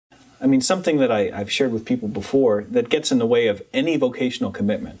I mean, something that I've shared with people before that gets in the way of any vocational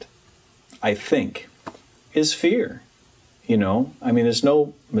commitment, I think, is fear. You know, I mean, there's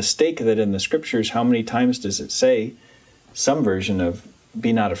no mistake that in the scriptures, how many times does it say some version of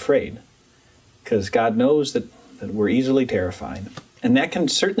be not afraid? Because God knows that we're easily terrified. And that can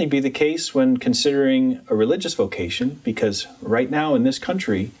certainly be the case when considering a religious vocation, because right now in this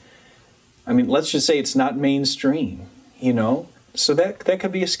country, I mean, let's just say it's not mainstream, you know? So that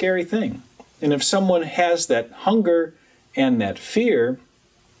could be a scary thing. And if someone has that hunger and that fear,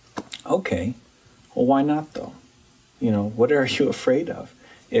 okay, well, why not though? You know, what are you afraid of?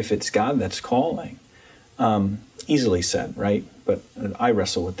 If it's God that's calling. Easily said, right? But I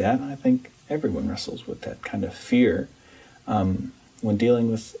wrestle with that. I think everyone wrestles with that kind of fear when dealing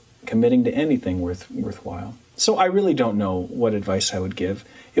with committing to anything worthwhile. So I really don't know what advice I would give.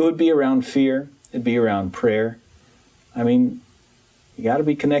 It would be around fear. It'd be around prayer. I mean, you got to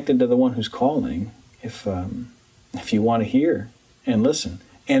be connected to the one who's calling if you want to hear and listen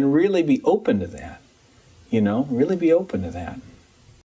and really be open to that. You know, really be open to that.